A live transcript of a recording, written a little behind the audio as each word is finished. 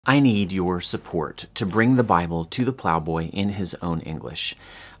I need your support to bring the Bible to the plowboy in his own English.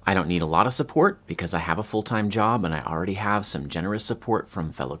 I don't need a lot of support because I have a full-time job and I already have some generous support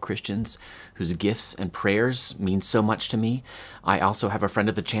from fellow Christians whose gifts and prayers mean so much to me. I also have a friend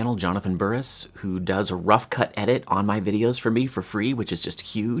of the channel, Jonathan Burris, who does a rough cut edit on my videos for me for free, which is just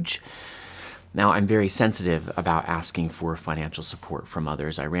huge. Now, I'm very sensitive about asking for financial support from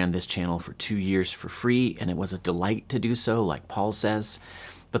others. I ran this channel for 2 years for free, and it was a delight to do so, like Paul says.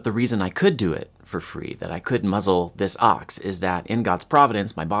 But the reason I could do it for free, that I could muzzle this ox, is that in God's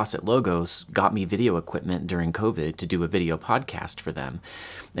providence, my boss at Logos got me video equipment during COVID to do a video podcast for them,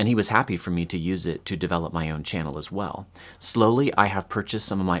 and he was happy for me to use it to develop my own channel as well. Slowly, I have purchased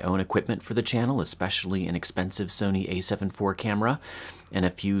some of my own equipment for the channel, especially an expensive Sony a7 IV camera and a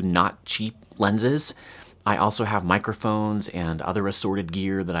few not cheap lenses. I also have microphones and other assorted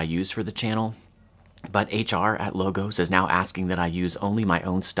gear that I use for the channel. But HR at Logos is now asking that I use only my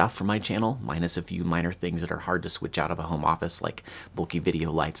own stuff for my channel, minus a few minor things that are hard to switch out of a home office, like bulky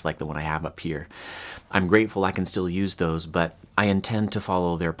video lights like the one I have up here. I'm grateful I can still use those, but I intend to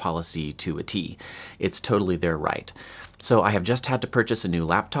follow their policy to a T. It's totally their right. So I have just had to purchase a new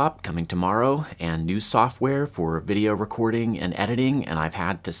laptop coming tomorrow and new software for video recording and editing, and I've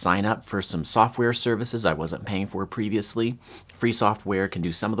had to sign up for some software services I wasn't paying for previously. Free software can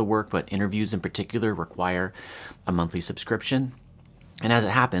do some of the work, but interviews in particular require a monthly subscription. And as it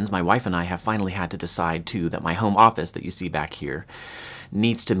happens, my wife and I have finally had to decide too that my home office that you see back here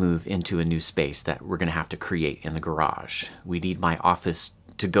needs to move into a new space that we're going to have to create in the garage. We need my office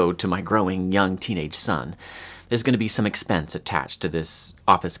to go to my growing young teenage son. There's going to be some expense attached to this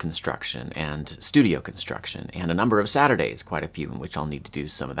office construction and studio construction, and a number of Saturdays, quite a few, in which I'll need to do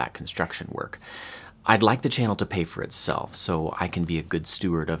some of that construction work. I'd like the channel to pay for itself so I can be a good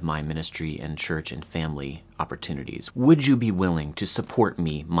steward of my ministry and church and family opportunities. Would you be willing to support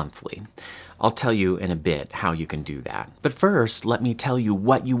me monthly? I'll tell you in a bit how you can do that. But first, let me tell you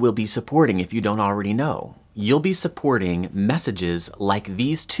what you will be supporting if you don't already know. You'll be supporting messages like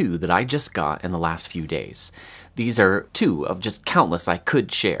these two that I just got in the last few days. These are two of just countless I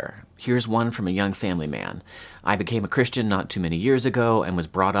could share. Here's one from a young family man. I became a Christian not too many years ago and was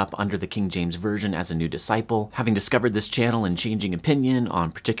brought up under the King James Version as a new disciple. Having discovered this channel and changing opinion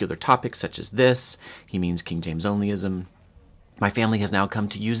on particular topics such as this, he means King James onlyism, my family has now come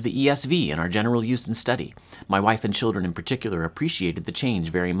to use the ESV in our general use and study. My wife and children in particular appreciated the change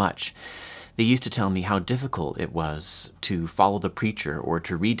very much. They used to tell me how difficult it was to follow the preacher or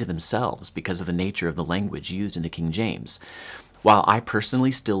to read to themselves because of the nature of the language used in the King James. While I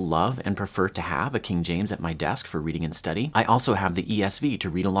personally still love and prefer to have a King James at my desk for reading and study, I also have the ESV to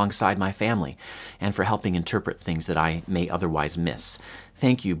read alongside my family and for helping interpret things that I may otherwise miss.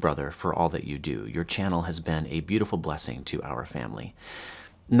 Thank you, brother, for all that you do. Your channel has been a beautiful blessing to our family.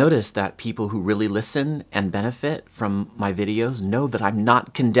 Notice that people who really listen and benefit from my videos know that I'm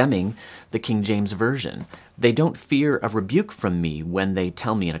not condemning the King James Version. They don't fear a rebuke from me when they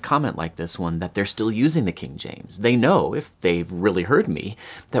tell me in a comment like this one that they're still using the King James. They know, if they've really heard me,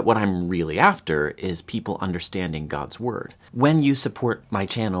 that what I'm really after is people understanding God's Word. When you support my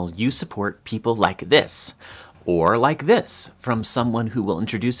channel, you support people like this, or like this, from someone who will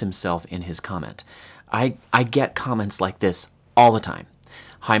introduce himself in his comment. I get comments like this all the time.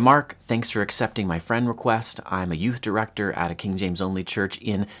 Hi Mark, thanks for accepting my friend request. I'm a youth director at a King James only church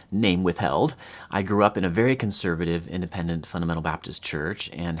in name withheld. I grew up in a very conservative, independent, fundamental Baptist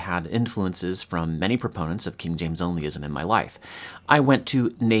church and had influences from many proponents of King James onlyism in my life. I went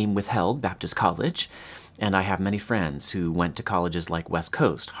to name withheld Baptist College, and I have many friends who went to colleges like West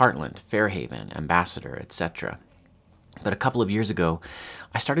Coast, Heartland, Fairhaven, Ambassador, etc. But a couple of years ago,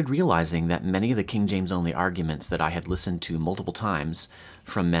 I started realizing that many of the King James only arguments that I had listened to multiple times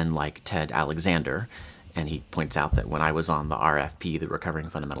from men like Ted Alexander, and he points out that when I was on the RFP, the Recovering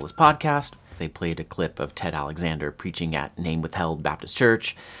Fundamentalist podcast, they played a clip of Ted Alexander preaching at Name Withheld Baptist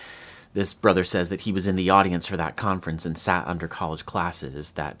Church. This brother says that he was in the audience for that conference and sat under college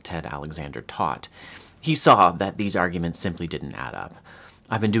classes that Ted Alexander taught. He saw that these arguments simply didn't add up.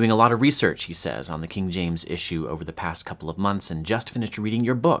 I've been doing a lot of research, he says, on the King James issue over the past couple of months and just finished reading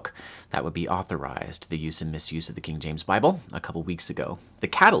your book that would be authorized, The Use and Misuse of the King James Bible, a couple weeks ago. The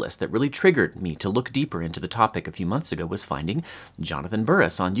catalyst that really triggered me to look deeper into the topic a few months ago was finding Jonathan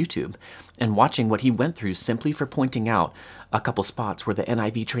Burris on YouTube and watching what he went through simply for pointing out a couple spots where the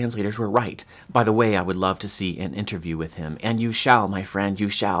NIV translators were right. By the way, I would love to see an interview with him. And you shall, my friend, you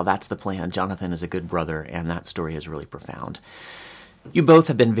shall. That's the plan. Jonathan is a good brother, and that story is really profound. You both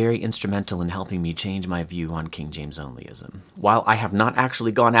have been very instrumental in helping me change my view on King James Onlyism. While I have not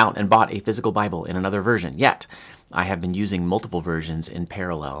actually gone out and bought a physical Bible in another version yet, I have been using multiple versions in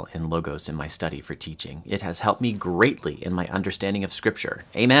parallel in Logos in my study for teaching. It has helped me greatly in my understanding of Scripture.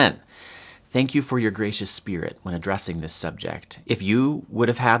 Amen. Thank you for your gracious spirit when addressing this subject. If you would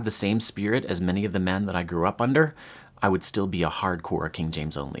have had the same spirit as many of the men that I grew up under, I would still be a hardcore King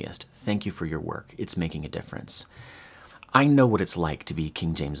James Onlyist. Thank you for your work. It's making a difference. I know what it's like to be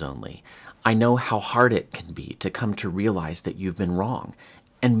King James only. I know how hard it can be to come to realize that you've been wrong,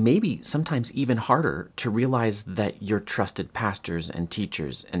 and maybe sometimes even harder to realize that your trusted pastors and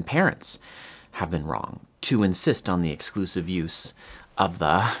teachers and parents have been wrong, to insist on the exclusive use of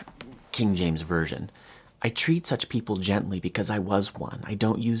the King James Version. I treat such people gently because I was one. I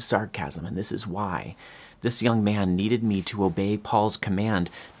don't use sarcasm, and this is why. This young man needed me to obey Paul's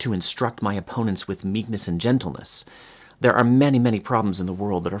command to instruct my opponents with meekness and gentleness. There are many, many problems in the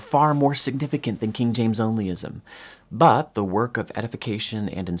world that are far more significant than King James Onlyism. But the work of edification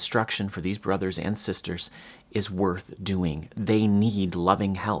and instruction for these brothers and sisters is worth doing. They need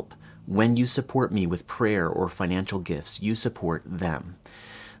loving help. When you support me with prayer or financial gifts, you support them.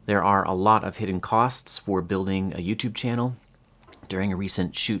 There are a lot of hidden costs for building a YouTube channel. During a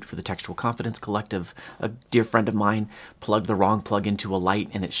recent shoot for the Textual Confidence Collective, a dear friend of mine plugged the wrong plug into a light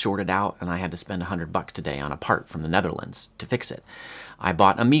and it shorted out, and I had to spend $100 today on a part from the Netherlands to fix it. I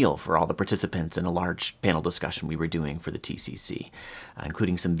bought a meal for all the participants in a large panel discussion we were doing for the TCC,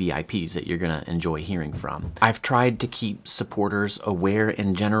 including some VIPs that you're going to enjoy hearing from. I've tried to keep supporters aware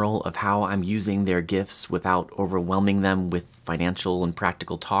in general of how I'm using their gifts without overwhelming them with financial and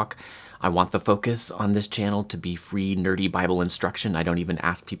practical talk. I want the focus on this channel to be free, nerdy Bible instruction. I don't even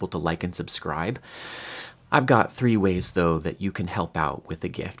ask people to like and subscribe. I've got 3 ways, though, that you can help out with the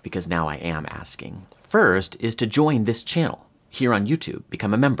gift, because now I am asking. First is to join this channel here on YouTube.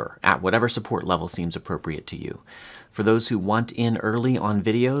 Become a member at whatever support level seems appropriate to you. For those who want in early on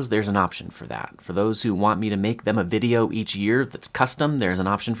videos, there's an option for that. For those who want me to make them a video each year that's custom, there's an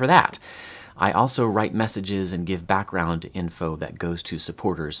option for that. I also write messages and give background info that goes to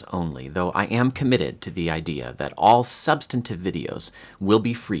supporters only, though I am committed to the idea that all substantive videos will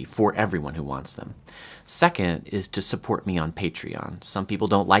be free for everyone who wants them. Second is to support me on Patreon. Some people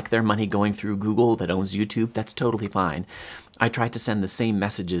don't like their money going through Google that owns YouTube. That's totally fine. I try to send the same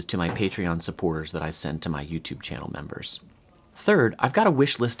messages to my Patreon supporters that I send to my YouTube channel members. Third, I've got a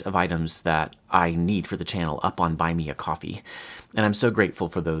wish list of items that I need for the channel up on Buy Me a Coffee, and I'm so grateful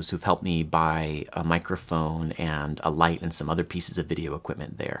for those who've helped me buy a microphone and a light and some other pieces of video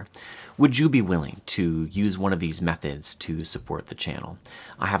equipment there. Would you be willing to use one of these methods to support the channel?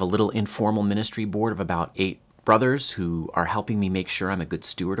 I have a little informal ministry board of about 8 brothers who are helping me make sure I'm a good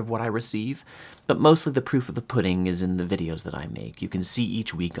steward of what I receive, but mostly the proof of the pudding is in the videos that I make. You can see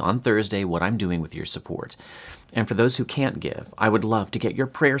each week on Thursday what I'm doing with your support. And for those who can't give, I would love to get your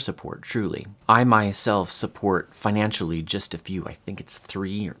prayer support, truly. I myself support financially just a few, I think it's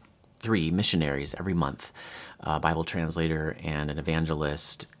 3 missionaries every month, a Bible translator and an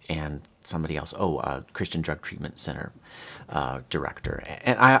evangelist and somebody else, a Christian Drug Treatment Center director.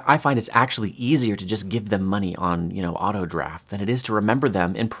 And I find it's actually easier to just give them money on, auto draft than it is to remember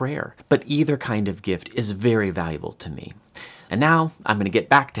them in prayer. But either kind of gift is very valuable to me. And now I'm going to get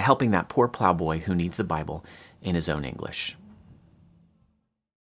back to helping that poor plowboy who needs the Bible in his own English.